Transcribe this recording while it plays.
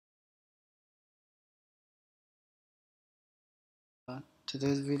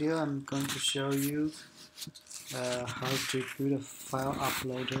today's video I'm going to show you how to build a file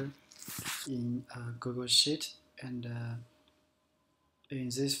uploader in Google Sheet. And in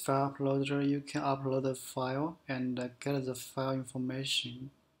this file uploader you can upload a file and get the file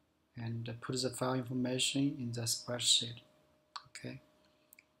information and put the file information in the spreadsheet. Okay,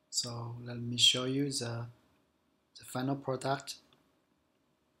 so let me show you the final product.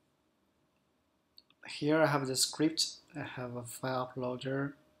 Here I have the script. I have a file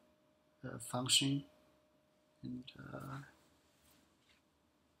uploader function, and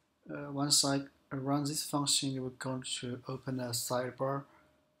once I run this function, we're going to open a sidebar,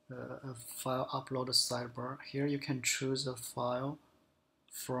 a file upload sidebar. Here you can choose a file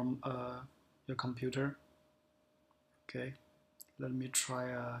from your computer. Okay, let me try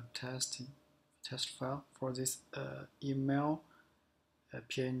a test file for this email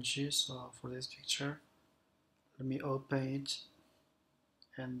PNG. So for this picture, let me open it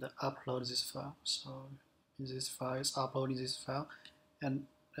and upload this file. So this file is uploading this file, and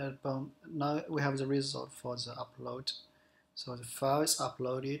now we have the result for the upload. So the file is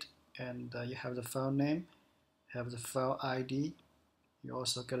uploaded, and you have the file name, have the file ID. You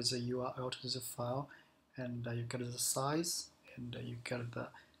also get the URL to the file, and you get the size, and you get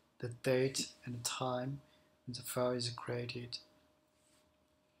the date and time when the file is created.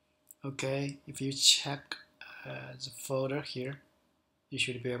 Okay, if you check the folder here, you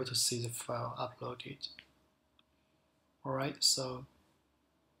should be able to see the file uploaded. Alright, so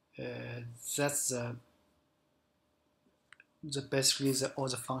that's basically all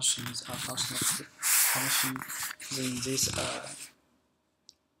the functions are functions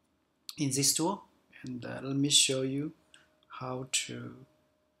in this tool. And let me show you how to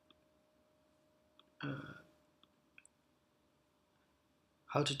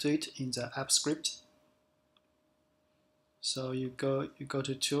do it in the app script. So you go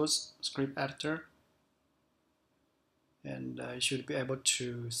to Tools, Script Editor, and you should be able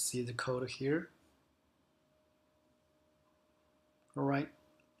to see the code here. Alright,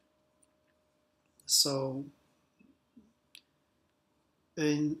 so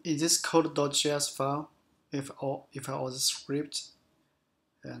in this code.js file, if I was a script,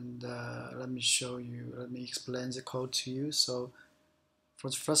 and let me explain the code to you. So for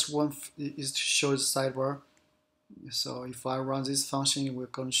the first one is to show the sidebar. So if I run this function, we're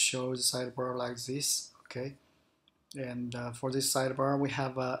going to show the sidebar like this. Okay, and for this sidebar we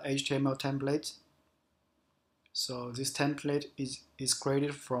have a HTML template. So this template is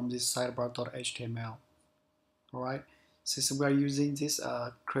created from this sidebar.html. Alright, since we are using this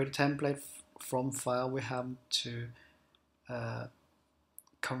create template from file, we have to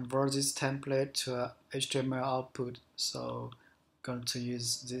convert this template to a HTML output. So we're going to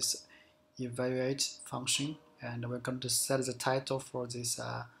use this evaluate function, and we're going to set the title for this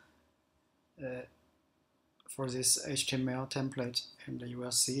HTML template, and you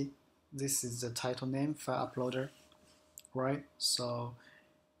will see this is the title name, file uploader. Right, so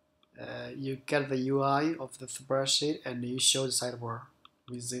you get the UI of the spreadsheet, and you show the sidebar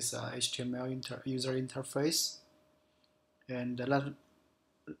with this HTML user interface. And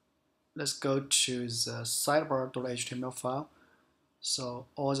let's go to the sidebar.html file. So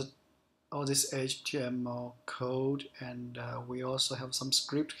all this HTML code, and we also have some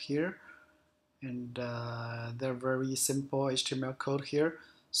script here, and they're very simple HTML code here.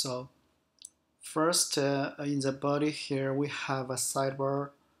 So first, in the body here we have a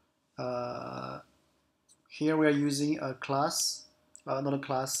sidebar. Here we are using a class, not a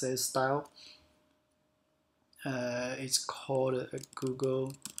class, a style. It's called a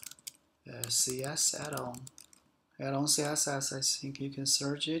Google CS add-on CSS. I think you can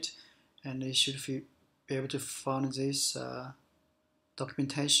search it, and you should be able to find this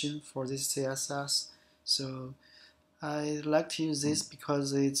documentation for this CSS. So I like to use this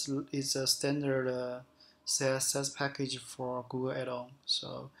because it's a standard CSS package for Google add-on.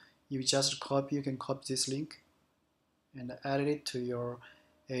 So you just you can copy this link and add it to your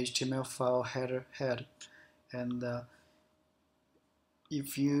HTML file head. And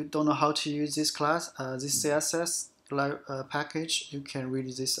if you don't know how to use this class, this CSS package, you can read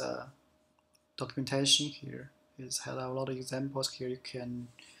this documentation here. It has a lot of examples here. You can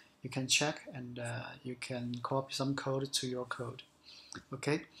check, and you can copy some code to your code.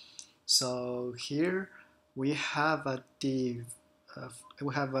 Okay, so here we have a div.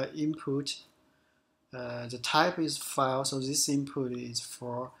 We have an input. The type is file, so this input is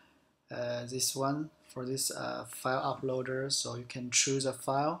for this one, for this file uploader. So you can choose a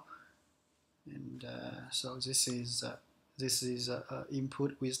file, and so this is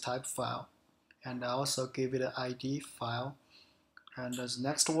input with type file, and I also give it an ID file. And the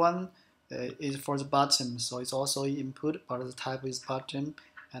next one is for the button, so it's also input, but the type is button,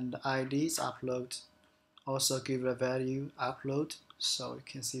 and the ID is upload. Also give a value upload, so you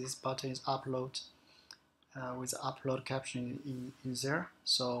can see this button is upload with upload caption in there.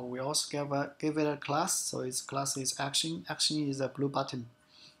 So we also give it a class, so its class is action. Action is a blue button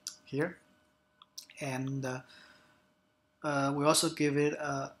here, and we also give it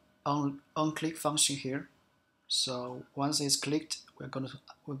a on click function here. So once it's clicked, we're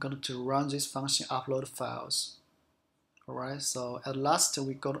going to run this function upload files. All right. So at last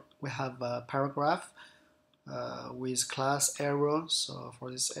we have a paragraph with class arrow. So for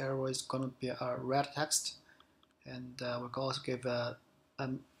this arrow, it's going to be a red text, and we can also give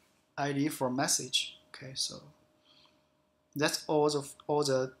an ID for message. Okay. So that's all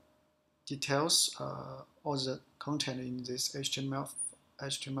the details, all the content in this HTML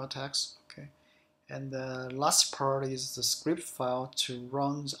text. Okay. And the last part is the script file to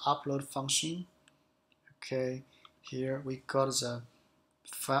run the upload function. Okay, here we got the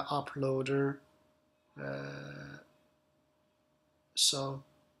file uploader. So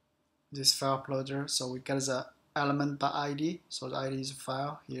this file uploader, so we get the element by ID. So the ID is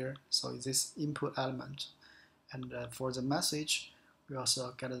file here. So this input element. And for the message, we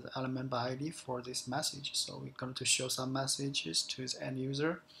also get the element by ID for this message. So we're going to show some messages to the end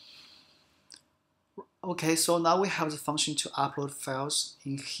user. Okay, so now we have the function to upload files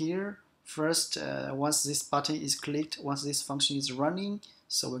in here. First, once this button is clicked, once this function is running,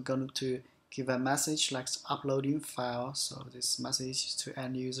 so we're going to give a message like uploading file. So this message to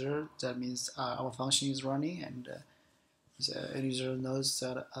end user, that means our function is running, and the end user knows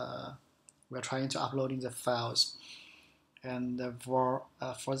that we're trying to upload in the files. And for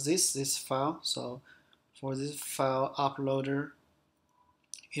this file, so for this file uploader,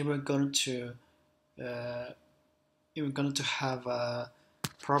 we're going to have a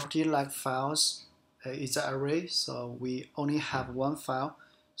property like files. It's an array, so we only have one file,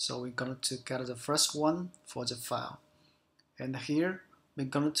 so we're going to get the first one for the file. And here we're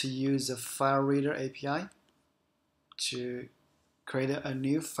going to use the file reader API to create a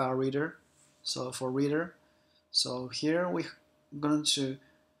new file reader. So for reader, so here we're going to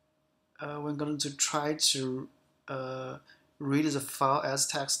try to read the file as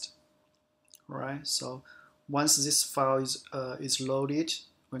text. Right, so once this file is loaded,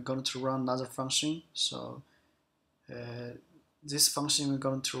 we're going to run another function. So this function we're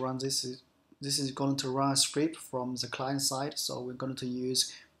going to run, this is going to run a script from the client side. So we're going to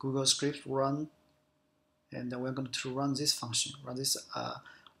use Google Script run, and then we're going to run this function, run this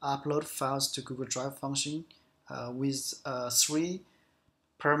upload files to Google Drive function with 3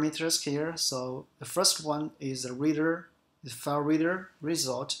 parameters here. So the first one is the reader, the file reader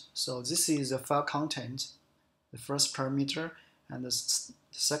result. So this is the file content, the first parameter, and the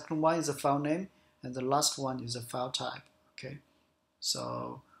second one is the file name, and the last one is the file type. Okay,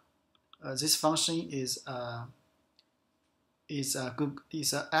 so this function is a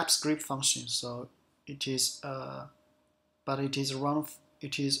app script function. So it is but it is run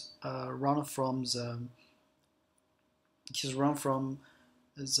from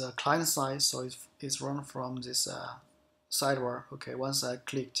the client side, so it's run from this sidebar. Okay, once I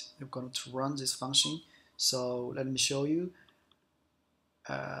clicked, I'm going to run this function. So let me show you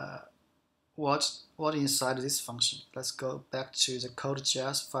what inside this function. Let's go back to the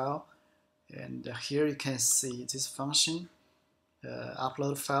code.js file, and here you can see this function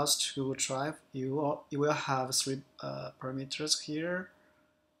upload files to Google Drive. You will have 3 parameters here.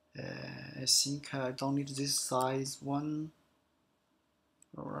 I think I don't need this size one.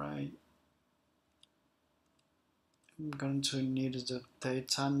 Alright, I'm going to need the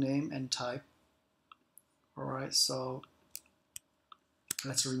data name and type. Alright, so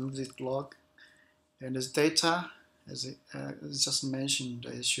let's remove this block. And this data, as just mentioned,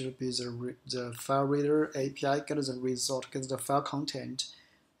 it should be the file reader API gets the result, gets the file content,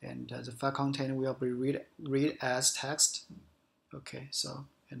 and the file content will be read as text. Okay, so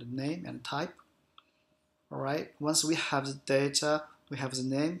and the name and type. Alright, once we have the data, we have the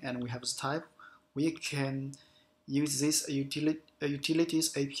name, and we have the type, we can use this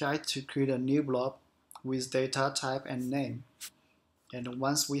utilities API to create a new blob with data, type, and name. And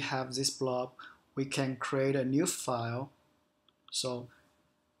once we have this blob, we can create a new file. So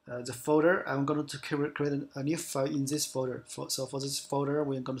the folder, I'm going to create a new file in this folder. So for this folder,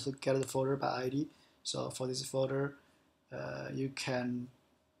 we're going to get the folder by ID. So for this folder, you can.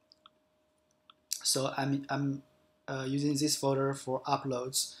 So I'm using this folder for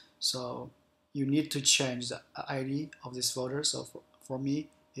uploads. So you need to change the ID of this folder. So for me,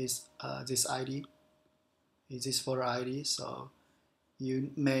 is this ID, is this folder ID. So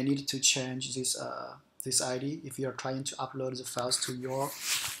you may need to change this ID if you are trying to upload the files to your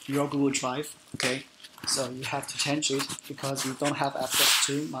Google Drive. Okay, so you have to change it because you don't have access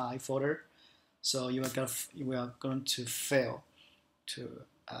to my folder. So you are going to fail to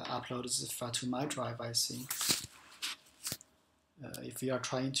upload this file to my drive, I think. If you are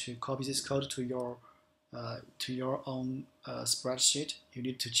trying to copy this code to your own spreadsheet, you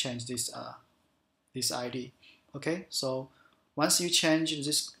need to change this ID. Okay, so once you change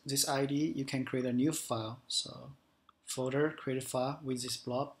this ID, you can create a new file. So folder, create a file with this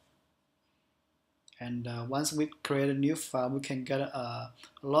blob. And once we create a new file, we can get a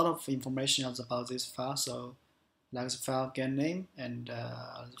lot of information about this file. So like the file get name and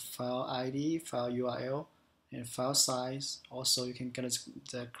file ID, file URL, and file size. Also, you can get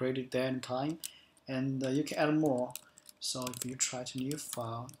the created date and time, and you can add more. So if you try to new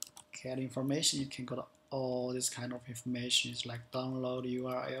file, get information, you can get all this kind of information like download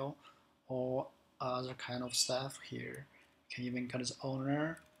URL or other kind of stuff here. You can even get the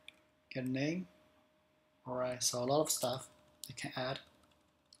owner, get name. Alright, so a lot of stuff you can add.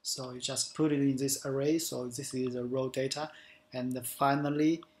 So you just put it in this array. So this is the raw data, and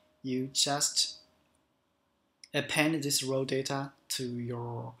finally you just append this raw data to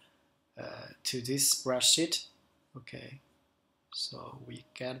your to this spreadsheet. Okay, so we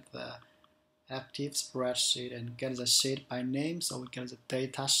get the active spreadsheet and get the sheet by name. So we get the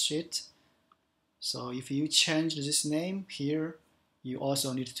data sheet. So if you change this name here, you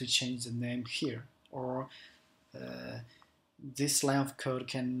also need to change the name here, or this line of code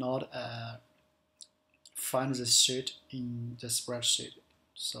cannot find the sheet in the spreadsheet.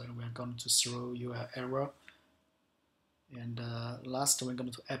 So we're going to throw you an error. And last, we're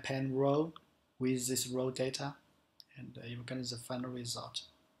going to append row with this row data, and you get the final result.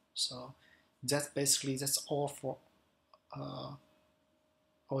 So that's all for all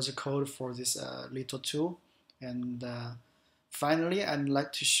the code for this little tool. And finally, I'd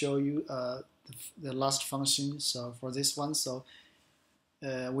like to show you the last function. So for this one, so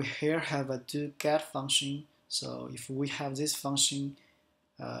we here have a do get function. So if we have this function,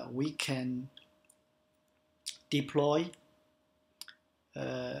 we can deploy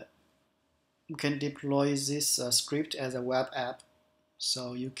this script as a web app.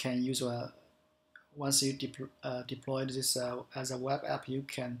 So you can use once you deploy this as a web app, you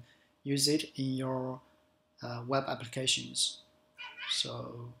can use it in your web applications.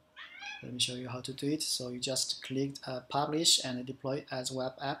 So let me show you how to do it. So you just click publish and deploy as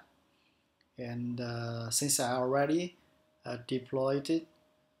web app. And since I already deployed it,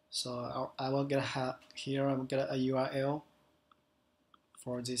 so I will get here. I will get a URL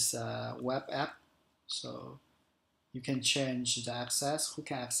for this web app. So you can change the access. Who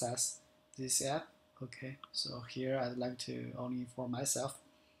can access this app? Okay. So here I'd like to only for myself.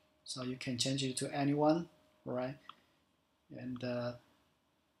 So you can change it to anyone, right? And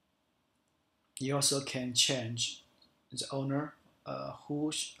you also can change the owner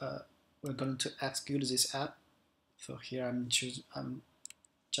who we're going to execute this app. So here I'm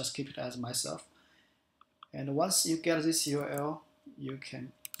just keep it as myself. And once you get this URL, you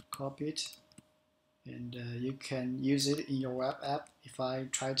can copy it and you can use it in your web app. If I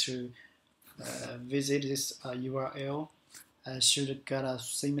try to visit this URL, I should get a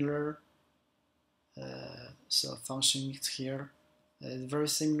similar so function here. It's very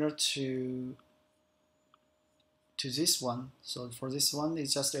similar to this one. So for this one,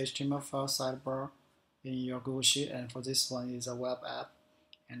 it's just HTML file sidebar in your Google Sheet, and for this one is a web app,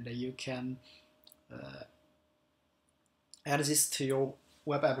 and you can add this to your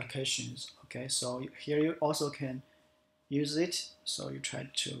web applications. Okay, so here you also can use it. So you try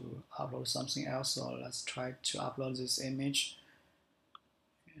to upload something else. So let's try to upload this image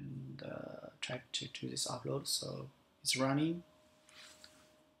and try to do this upload. So it's running,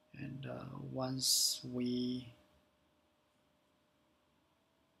 and once we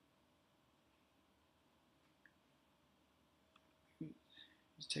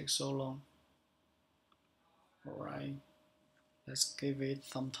it takes so long. All right, let's give it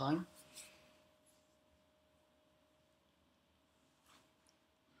some time.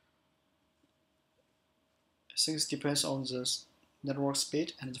 I think it depends on the network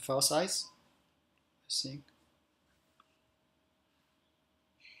speed and the file size. I think.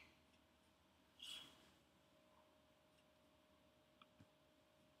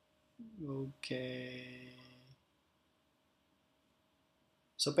 Okay.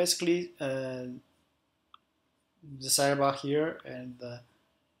 So basically, the sidebar here and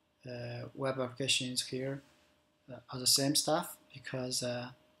the web applications here are the same stuff, because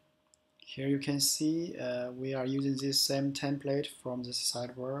Here you can see we are using this same template from the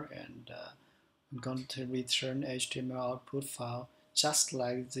sidebar, and I'm going to return HTML output file just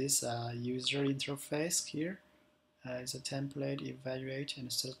like this user interface here. It's a template, evaluate,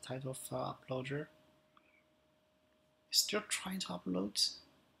 and set title file uploader. Still trying to upload.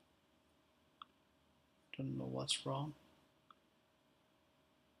 Don't know what's wrong.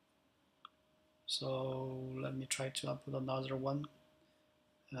 So let me try to upload another one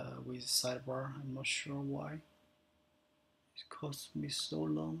with sidebar. I'm not sure why. It cost me so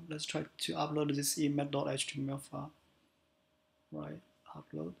long. Let's try to upload this email.html file. Right,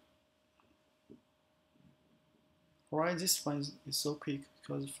 upload. Alright, this one is so quick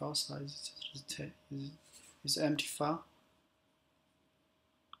because the file size is empty file.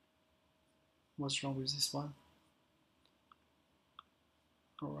 What's wrong with this one?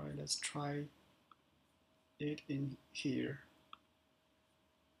 Alright, let's try it in here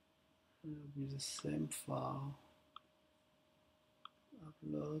with the same file.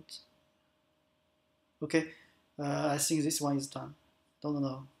 Upload. Okay, I think this one is done. Don't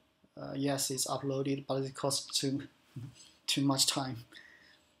know. Yes, it's uploaded, but it costs too much time.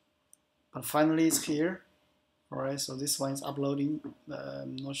 But finally, it's here. Alright, so this one is uploading.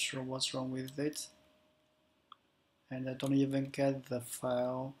 I'm not sure what's wrong with it, and I don't even get the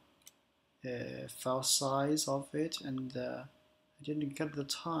file size of it, and I didn't get the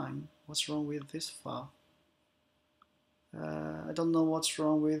time. What's wrong with this file? I don't know what's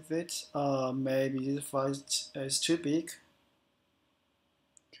wrong with it. Maybe this file is too big.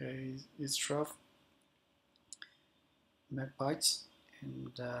 Okay, it's 12 megabytes,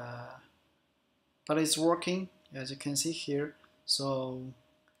 and but it's working as you can see here. So,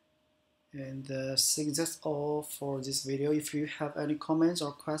 and I think that's all for this video. If you have any comments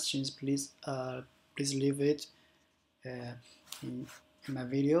or questions, please leave it in my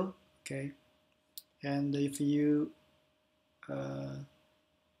video. Okay, and if you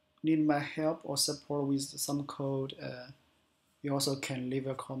need my help or support with some code, you also can leave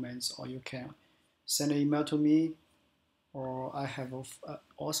your comments, or you can send an email to me, or I have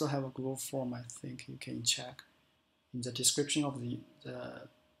also have a Google form. I think you can check in the description of the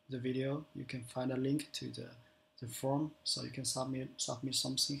video. You can find a link to the form, so you can submit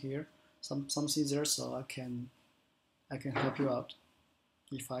something here, something there, so I can help you out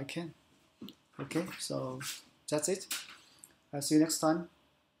if I can. Okay, so that's it. I'll see you next time.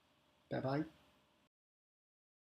 Bye bye.